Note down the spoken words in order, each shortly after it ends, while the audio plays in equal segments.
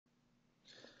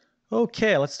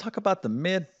Okay, let's talk about the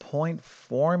midpoint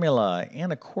formula.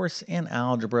 And of course, in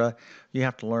algebra, you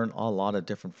have to learn a lot of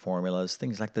different formulas,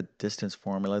 things like the distance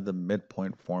formula, the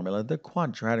midpoint formula, the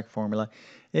quadratic formula,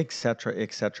 etc.,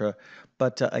 etc.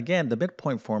 But again, the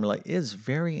midpoint formula is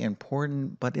very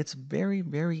important, but it's very,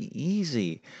 very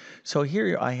easy. So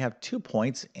here I have 2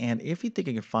 points, and if you think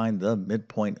you can find the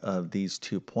midpoint of these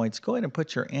 2 points, go ahead and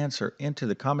put your answer into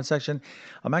the comment section.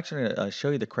 I'm actually going to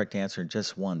show you the correct answer in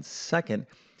just 1 second.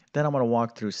 Then I'm going to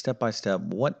walk through step by step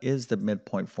what is the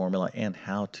midpoint formula and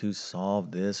how to solve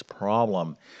this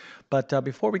problem. But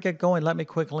before we get going, let me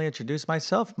quickly introduce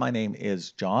myself. My name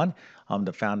is John. I'm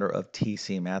the founder of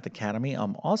TC Math Academy.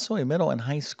 I'm also a middle and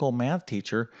high school math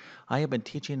teacher. I have been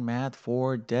teaching math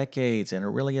for decades, and it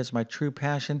really is my true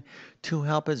passion to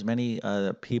help as many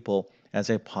people as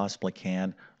I possibly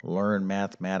can learn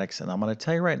mathematics. And I'm going to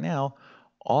tell you right now,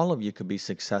 all of you could be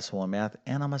successful in math,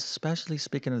 and I'm especially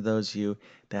speaking to those of you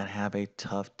that have a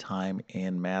tough time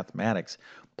in mathematics.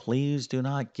 Please do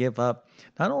not give up.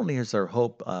 Not only is there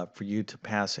hope for you to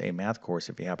pass a math course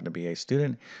if you happen to be a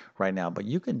student right now, but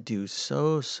you can do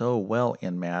so well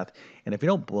in math. And if you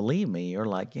don't believe me, you're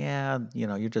like, yeah,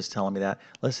 you're just telling me that.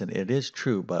 Listen, it is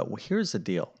true, but here's the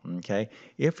deal, okay?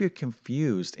 If you're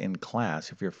confused in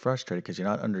class, if you're frustrated because you're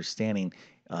not understanding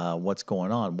what's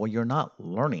going on, well, you're not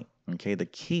learning. Okay, the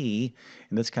key,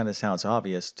 and this kind of sounds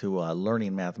obvious to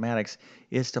learning mathematics,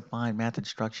 is to find math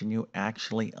instruction you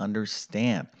actually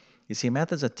understand. You see,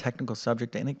 math is a technical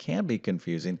subject and it can be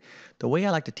confusing. The way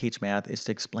I like to teach math is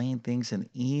to explain things in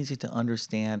easy to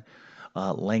understand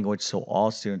language so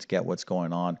all students get what's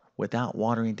going on without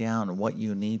watering down what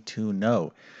you need to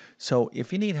know. So,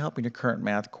 if you need help in your current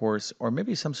math course or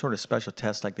maybe some sort of special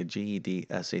test like the GED,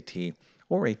 SAT,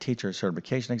 or a teacher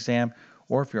certification exam,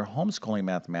 or if you're homeschooling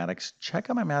mathematics, check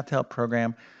out my Math Help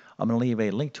program. I'm going to leave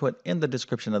a link to it in the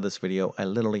description of this video. I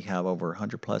literally have over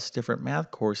 100 plus different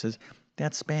math courses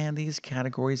that span these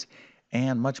categories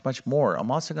and much more.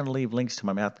 I'm also going to leave links to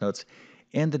my math notes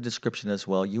in the description as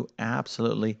well. You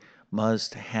absolutely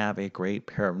must have a great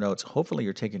pair of notes. Hopefully,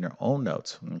 you're taking your own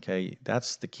notes. Okay,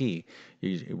 that's the key.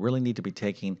 You really need to be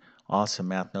taking awesome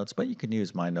math notes, but you can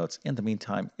use my notes in the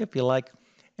meantime if you like.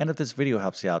 And if this video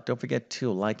helps you out, don't forget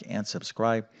to like and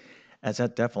subscribe, as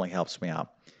that definitely helps me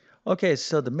out. Okay,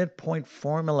 so the midpoint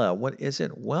formula, what is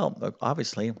it? Well,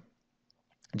 obviously,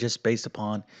 just based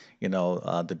upon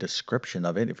the description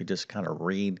of it, if you just kind of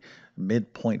read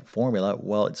midpoint formula,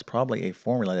 well, it's probably a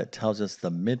formula that tells us the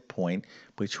midpoint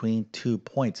between 2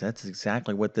 points. That's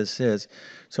exactly what this is.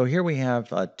 So here we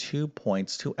have 2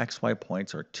 points, two xy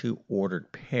points, or two ordered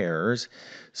pairs.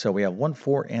 So we have 1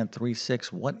 4 and 3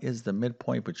 6. What is the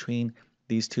midpoint between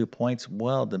these 2 points?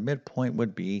 Well, the midpoint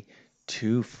would be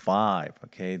 2 5.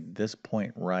 Okay, this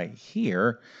point right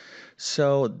here.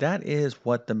 So that is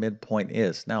what the midpoint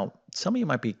is. Now, some of you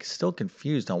might be still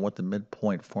confused on what the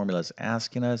midpoint formula is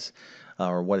asking us,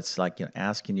 or what it's like,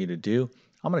 asking you to do.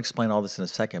 I'm going to explain all this in a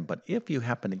second, but if you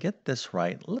happen to get this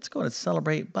right, let's go and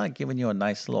celebrate by giving you a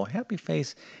nice little happy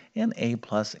face, an A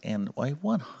plus, and a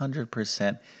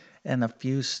 100% and a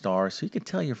few stars so you can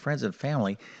tell your friends and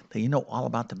family that you know all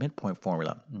about the midpoint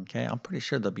formula. Okay, I'm pretty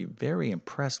sure they'll be very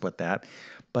impressed with that.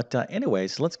 But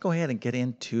anyways, let's go ahead and get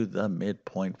into the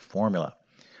midpoint formula.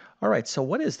 All right, so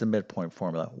what is the midpoint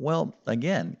formula? Well,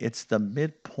 again, it's the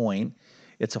midpoint.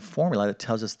 It's a formula that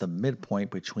tells us the midpoint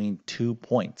between 2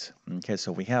 points. Okay,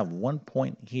 so we have 1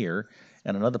 point here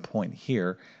and another point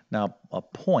here. Now, a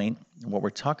point, what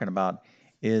we're talking about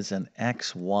is an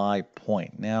XY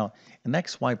point. Now, an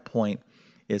XY point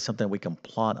is something we can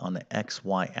plot on the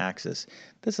XY axis.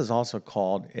 This is also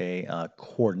called a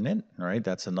coordinate, right?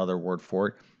 That's another word for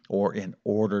it, or an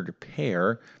ordered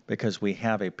pair, because we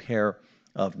have a pair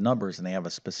of numbers and they have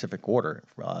a specific order.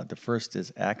 The first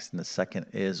is X and the second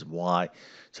is Y.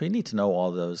 So you need to know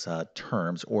all those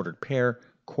terms, ordered pair,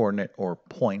 coordinate, or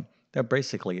point. They're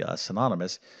basically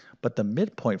synonymous, but the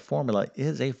midpoint formula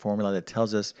is a formula that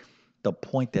tells us the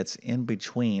point that's in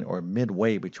between or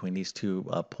midway between these 2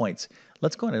 points.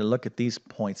 Let's go ahead and look at these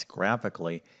points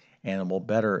graphically, and we'll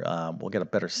get a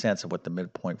better sense of what the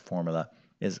midpoint formula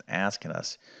is asking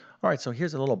us. All right, so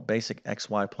here's a little basic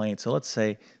XY plane. So let's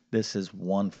say this is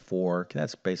 1 4.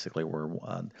 That's basically where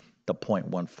the point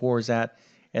 1 4 is at.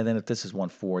 And then if this is 1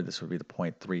 4, this would be the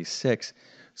point 3 6.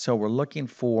 So we're looking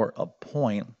for a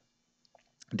point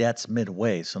that's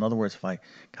midway. So in other words, if I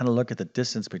kind of look at the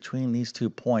distance between these 2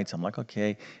 points, I'm like,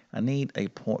 okay, I need a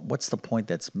point. What's the point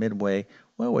that's midway?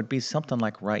 Well, it would be something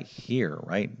like right here,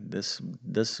 right? This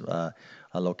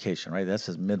location, right? This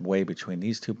is midway between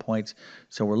these 2 points.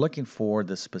 So we're looking for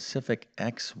the specific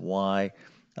XY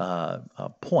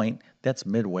point that's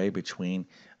midway between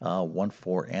 1,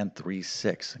 4 and 3,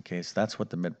 6. Okay, so that's what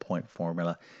the midpoint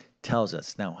formula tells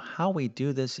us. Now, how we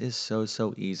do this is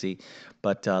so easy,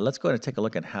 but let's go ahead and take a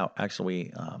look at how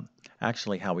actually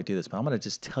how we do this. But I'm going to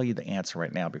just tell you the answer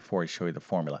right now before I show you the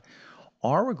formula.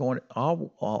 All we're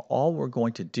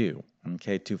going to do,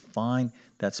 okay, to find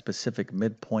that specific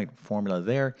midpoint formula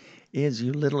there is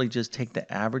you literally just take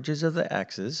the averages of the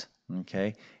x's,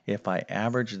 okay? If I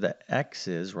average the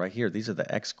x's right here, these are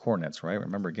the x coordinates, right?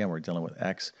 Remember, again, we're dealing with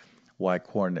x, y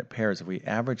coordinate pairs. If we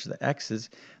average the x's,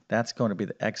 that's going to be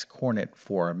the x coordinate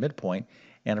for our midpoint.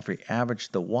 And if we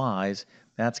average the y's,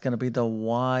 that's going to be the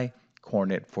y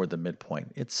coordinate for the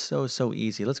midpoint. It's so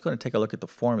easy. Let's go ahead and take a look at the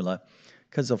formula,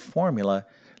 because the formula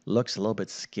looks a little bit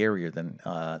scarier than,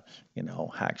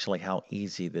 actually how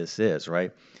easy this is,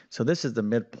 right? So this is the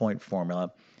midpoint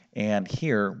formula, and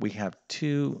here we have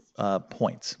 2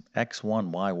 points,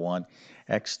 x1, y1,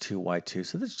 x2, y2.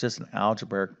 So this is just an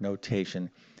algebraic notation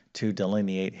to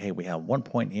delineate, hey, we have 1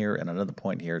 point here and another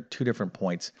point here, 2 different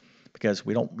points, because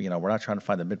we don't, we're not trying to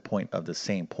find the midpoint of the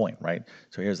same point, right?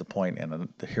 So here's the point, and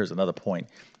here's another point.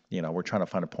 We're trying to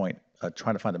find a point,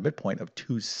 trying to find the midpoint of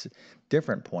 2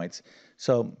 different points.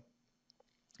 So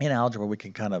in algebra, we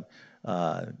can kind of,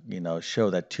 show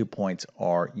that 2 points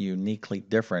are uniquely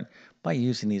different by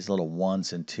using these little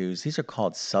 1s and 2s. These are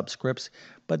called subscripts,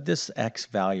 but this x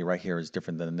value right here is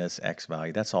different than this x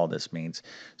value. That's all this means.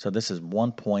 So this is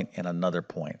 1 point and another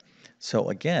point. So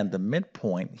again, the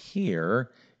midpoint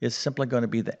here is simply going to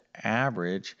be the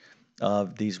average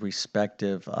of these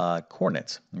respective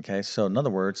coordinates. Okay, so in other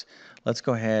words, let's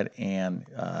go ahead and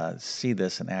see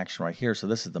this in action right here. So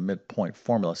this is the midpoint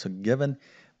formula. So given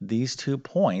these 2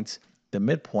 points, the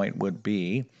midpoint would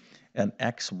be an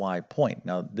xy point.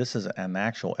 Now this is an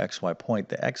actual xy point.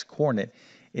 The x coordinate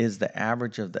is the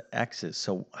average of the x's.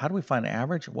 So how do we find an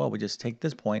average? Well, we just take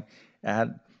this point,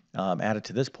 add it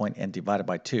to this point, and divide it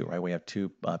by 2, right? We have 2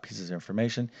 pieces of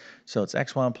information. So it's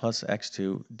x1 plus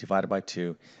x2 divided by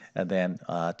 2. And then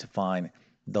to find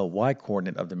the y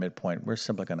coordinate of the midpoint, we're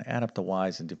simply going to add up the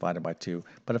y's and divide it by 2.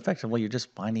 But effectively, you're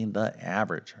just finding the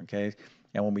average, okay?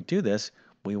 And when we do this,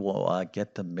 we will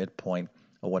get the midpoint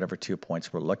of whatever 2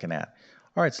 points we're looking at.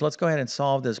 All right, so let's go ahead and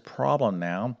solve this problem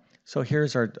now. So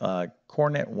here's our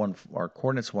coordinates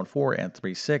 1, 4 and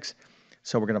 3, 6.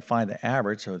 So we're going to find the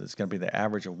average. So it's going to be the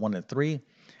average of 1 and 3,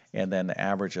 and then the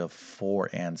average of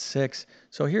 4 and 6.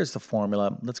 So here's the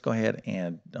formula. Let's go ahead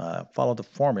and follow the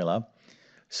formula.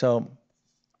 So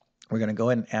we're going to go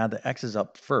ahead and add the x's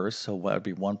up first. So that would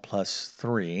be 1 plus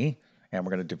 3. And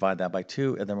we're going to divide that by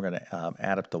 2, and then we're going to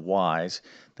add up the y's.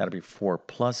 That'll be 4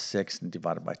 plus 6 and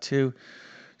divided by 2.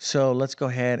 So let's go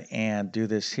ahead and do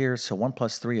this here. So 1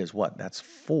 plus 3 is what? That's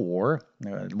 4.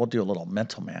 We'll do a little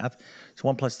mental math. So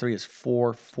 1 plus 3 is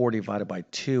 4. 4 divided by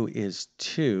 2 is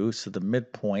 2. So the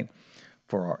midpoint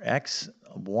for our x,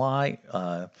 y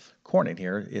coordinate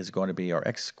here is going to be, our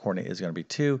x coordinate is going to be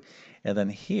 2. And then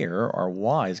here, our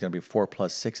y is going to be 4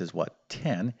 plus 6 is what?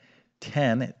 10.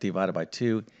 10 divided by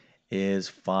 2 is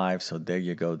 5. So there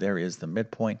you go. There is the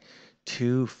midpoint,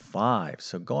 2, 5.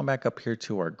 So going back up here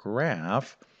to our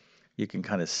graph, you can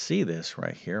kind of see this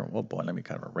right here. Oh boy, let me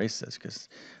kind of erase this because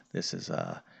this is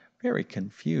very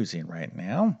confusing right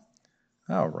now.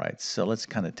 All right, so let's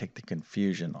kind of take the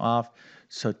confusion off.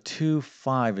 So 2,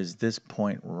 5 is this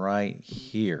point right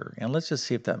here. And let's just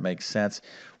see if that makes sense.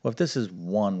 Well, if this is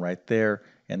 1 right there,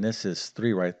 and this is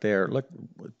 3 right there, look,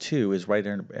 2 is right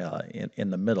in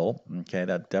the middle. Okay,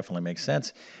 that definitely makes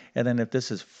sense. And then if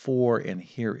this is 4 and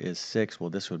here is 6, well,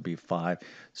 this would be 5.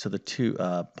 So the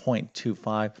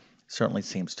 0.25 certainly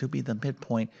seems to be the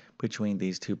midpoint between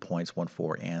these 2 points, 1,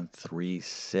 4 and 3,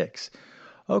 6.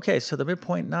 Okay, so the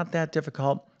midpoint, not that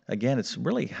difficult. Again, it's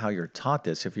really how you're taught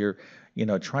this. If you're,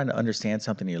 trying to understand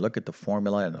something, you look at the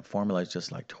formula and the formula is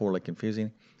just like totally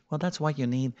confusing. Well, that's why you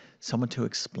need someone to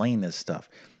explain this stuff.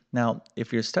 Now,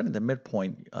 if you're studying the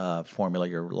midpoint formula,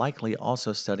 you're likely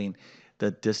also studying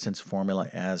the distance formula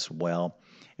as well,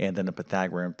 and then the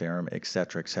Pythagorean theorem,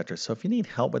 etc., etc. So if you need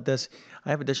help with this, I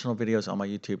have additional videos on my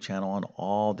YouTube channel on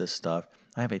all this stuff.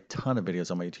 I have a ton of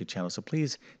videos on my YouTube channel, so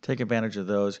please take advantage of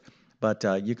those. But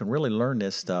you can really learn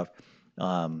this stuff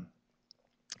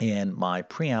in my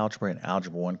Pre-Algebra and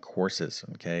Algebra 1 courses,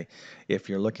 okay? If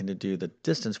you're looking to do the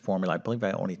distance formula, I believe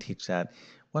I only teach that.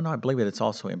 Well, no, I believe it's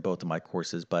also in both of my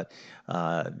courses, but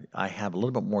I have a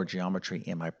little bit more geometry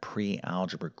in my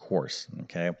Pre-Algebra course,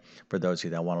 okay? For those of you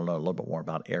that want to learn a little bit more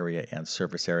about area and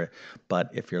surface area. But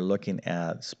if you're looking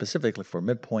at specifically for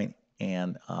midpoint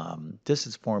and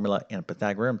distance formula and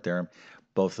Pythagorean theorem,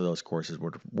 both of those courses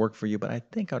would work for you, but I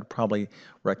think I'd probably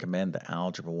recommend the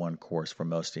Algebra 1 course for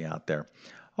most of you out there.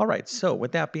 All right, so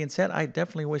with that being said, I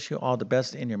definitely wish you all the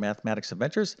best in your mathematics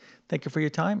adventures. Thank you for your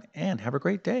time and have a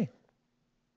great day.